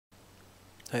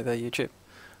Hey there YouTube,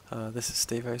 this is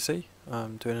Steve OC.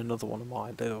 I'm doing another one of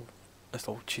my little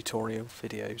tutorial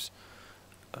videos.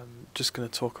 I'm just going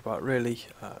to talk about really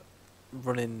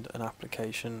running an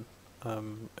application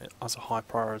as a high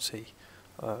priority,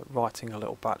 writing a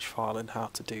little batch file and how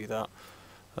to do that.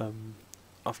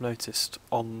 I've noticed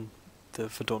on the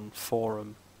Verdun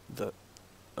forum that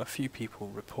a few people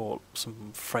report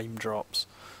some frame drops,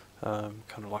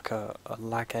 kind of like a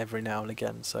lag every now and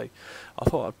again, so I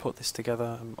thought I'd put this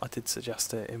together. I did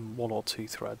suggest it in one or two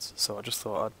threads, so I just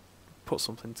thought I'd put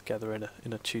something together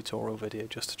in a tutorial video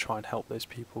just to try and help those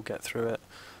people get through it.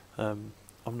 I'm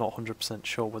not 100%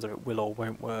 sure whether it will or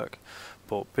won't work,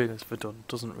 but being as Verdun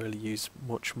doesn't really use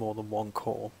much more than one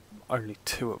core, only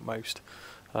two at most.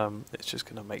 It's just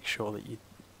going to make sure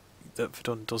that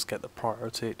Verdun does get the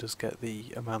priority, it does get the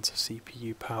amount of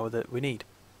CPU power that we need.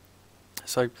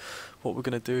 So what we're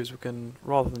going to do is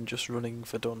rather than just running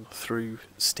Verdun through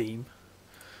Steam,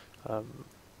 rather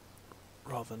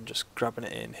than just grabbing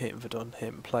it in, hitting Verdun,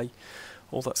 hitting play,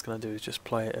 all that's going to do is just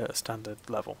play it at a standard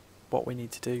level. What we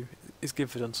need to do is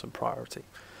give Verdun some priority.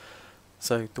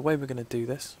 So the way we're going to do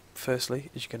this, firstly,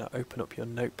 is you're going to open up your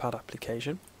Notepad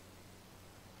application.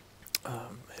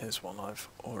 Here's one I've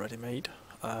already made.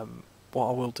 What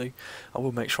I will do, I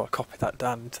will make sure I copy that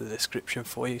down into the description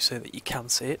for you so that you can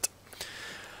see it.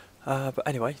 But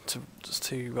anyway, to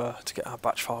get our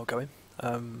batch file going,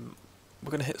 we're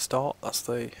going to hit start. That's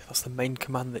the main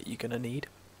command that you're going to need.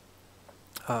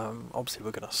 Obviously,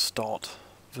 we're going to start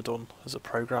Verdun as a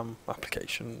program,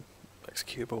 application,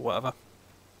 executable, whatever.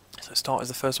 So start is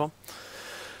the first one.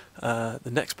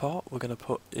 The next part we're going to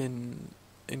put in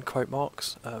quote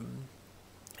marks.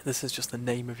 This is just the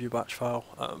name of your batch file.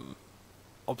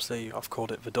 Obviously, I've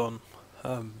called it Verdun.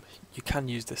 You can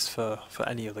use this for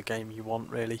any other game you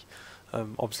want, really.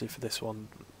 Obviously for this one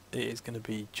it is going to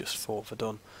be just for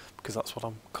Verdun because that's what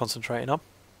I'm concentrating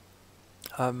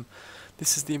on.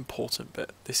 This is the important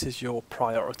bit. This is your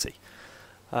priority.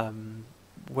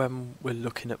 When we're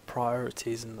looking at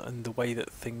priorities and the way that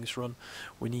things run,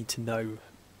 we need to know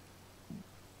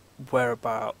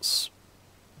whereabouts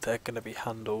they're going to be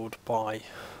handled by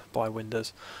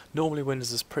Windows. Normally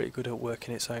Windows is pretty good at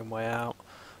working its own way out,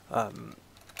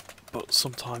 but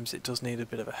sometimes it does need a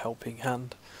bit of a helping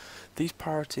hand. These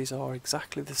priorities are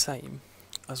exactly the same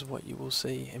as what you will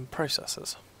see in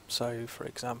processors. So for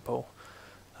example,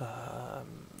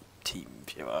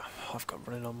 TeamViewer I've got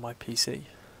running on my PC.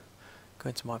 Go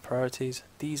into my priorities,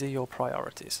 these are your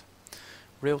priorities.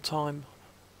 Real time,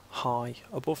 high,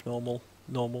 above normal,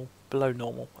 normal, below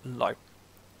normal and low.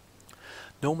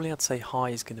 Normally I'd say high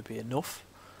is going to be enough.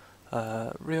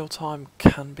 Real time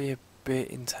can be a bit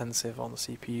intensive on the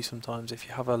CPU sometimes. If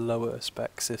you have a lower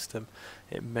spec system,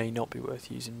 it may not be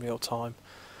worth using real time.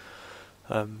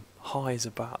 High is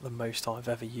about the most I've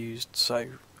ever used, so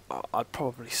I'd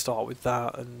probably start with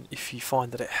that, and if you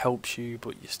find that it helps you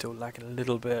but you're still lagging a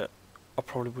little bit, I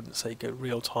probably wouldn't say go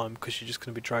real time because you're just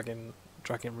going to be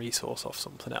dragging resource off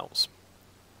something else.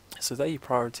 So they're your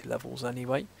priority levels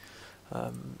anyway.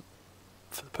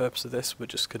 For the purpose of this, we're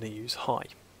just going to use high.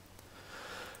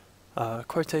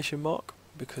 Quotation mark,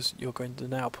 because you're going to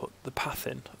now put the path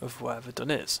in of where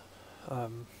Verdun is.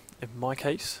 In my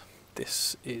case,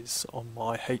 this is on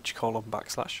my h:\\. If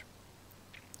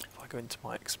I go into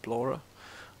my Explorer,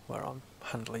 where I'm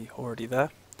handily already there,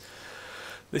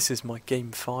 this is my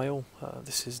game file.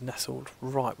 This is nestled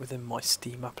right within my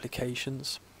Steam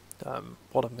applications.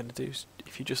 What I'm going to do is,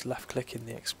 if you just left click in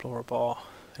the Explorer bar,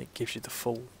 it gives you the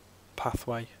full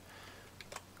pathway.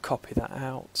 Copy that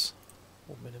out.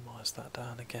 We'll minimise that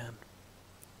down again,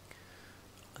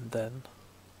 and then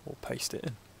we'll paste it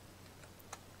in.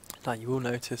 Now you will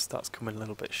notice that's coming a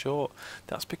little bit short.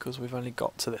 That's because we've only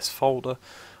got to this folder.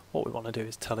 What we want to do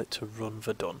is tell it to run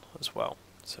Verdun as well.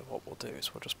 So what we'll do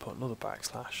is we'll just put another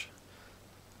backslash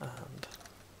and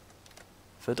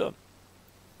Verdun.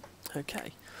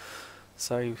 Okay,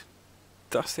 so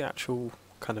that's the actual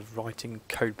kind of writing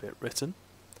code bit written.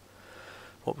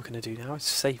 What we're going to do now is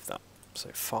save that. So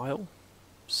file,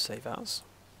 save as.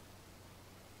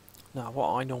 Now what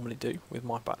I normally do with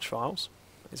my batch files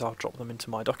is I'll drop them into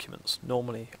my documents.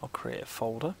 Normally I'll create a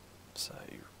folder, so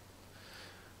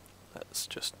let's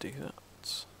just do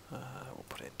that. We'll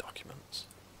put it in documents.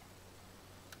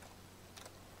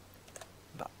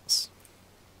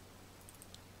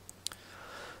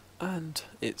 And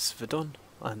it's Verdun,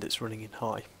 and it's running in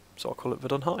high, so I'll call it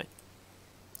Verdun high.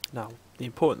 Now the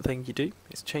important thing you do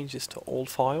is change this to all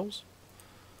files,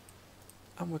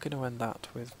 and we're going to end that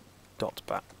with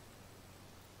 .bat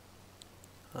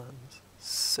and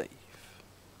save.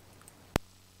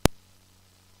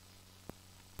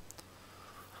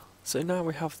 So now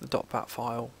we have the .bat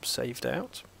file saved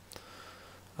out.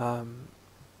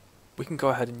 We can go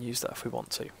ahead and use that if we want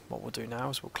to. What we'll do now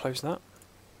is we'll close that.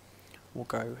 We'll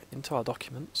go into our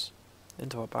documents,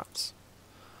 into our bats,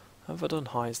 and Verdun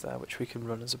High is there, which we can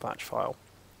run as a batch file,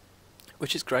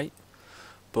 which is great.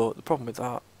 But the problem with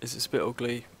that is it's a bit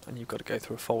ugly, and you've got to go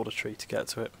through a folder tree to get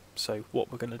to it. So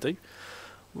what we're going to do,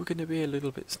 we're going to be a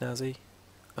little bit snazzy,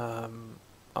 and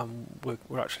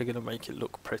we're actually going to make it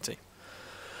look pretty.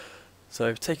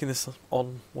 So taking this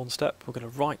on one step, we're going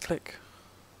to right click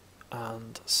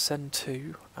and send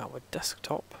to our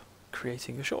desktop,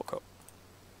 creating a shortcut,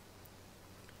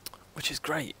 which is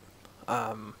great,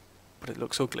 but it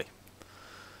looks ugly.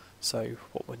 So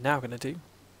what we're now going to do,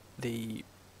 the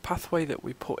pathway that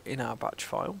we put in our batch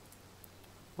file,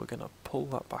 we're going to pull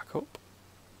that back up.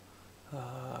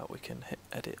 We can hit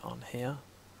edit on here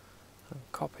and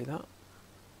copy that.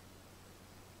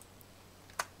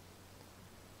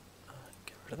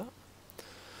 Get rid of that.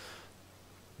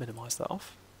 Minimise that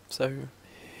off. So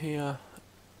here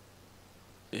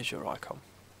is your icon.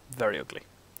 Very ugly.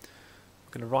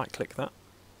 We're going to right click that,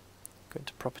 go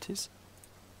into properties,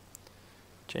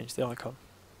 change the icon.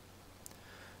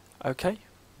 Okay,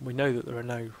 we know that there are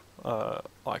no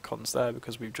icons there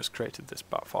because we've just created this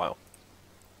bat file.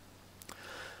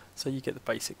 So you get the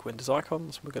basic Windows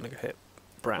icons. We're going to hit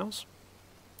browse.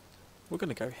 We're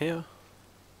going to go here,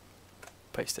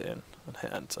 paste it in and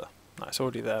hit enter. Now it's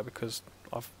already there because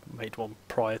I've made one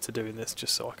prior to doing this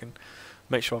just so I can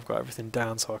make sure I've got everything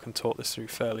down so I can talk this through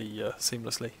fairly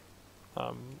seamlessly.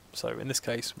 So in this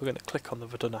case we're going to click on the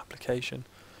Verdun application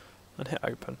and hit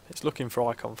open. It's looking for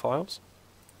icon files,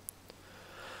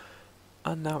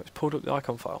 and now it's pulled up the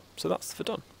icon file, so that's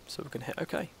Verdun. So we're going to hit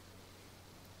OK,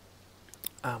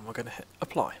 and we're going to hit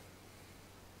apply.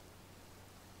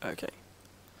 OK,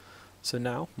 so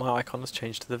now my icon has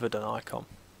changed to the Verdun icon,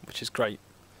 which is great.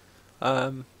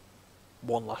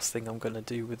 One last thing I'm going to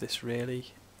do with this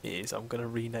really is I'm going to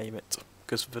rename it,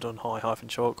 because Verdun High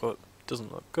 -shortcut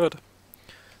doesn't look good.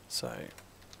 So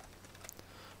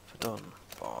Verdun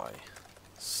by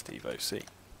Steve OC.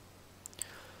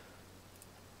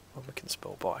 Well, we can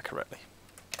spell by correctly.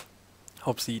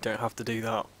 Obviously you don't have to do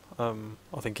that.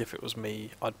 I think if it was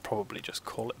me I'd probably just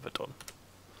call it Verdun.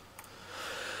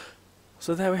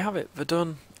 So there we have it,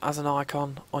 Verdun as an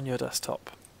icon on your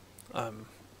desktop.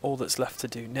 All that's left to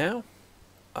do now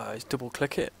is double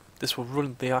click it. This will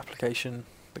run the application,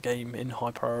 the game, in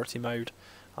high priority mode,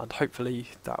 and hopefully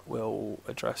that will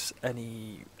address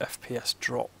any FPS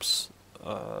drops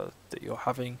that you're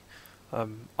having.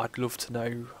 I'd love to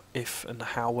know if and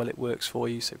how well it works for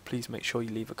you, so please make sure you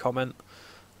leave a comment.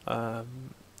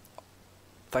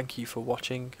 Thank you for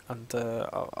watching, and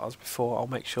as before,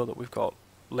 I'll make sure that we've got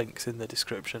links in the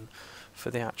description for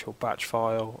the actual batch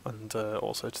file, and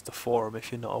also to the forum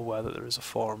if you're not aware that there is a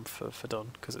forum for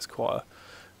Verdun, because it's quite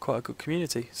a good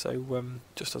community. So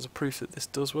just as a proof that this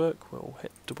does work, we'll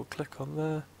hit double click on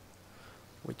there.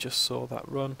 We just saw that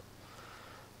run,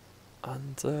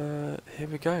 and here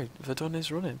we go, Verdun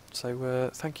is running. So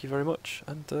thank you very much,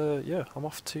 and yeah, I'm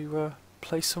off to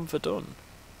play some Verdun.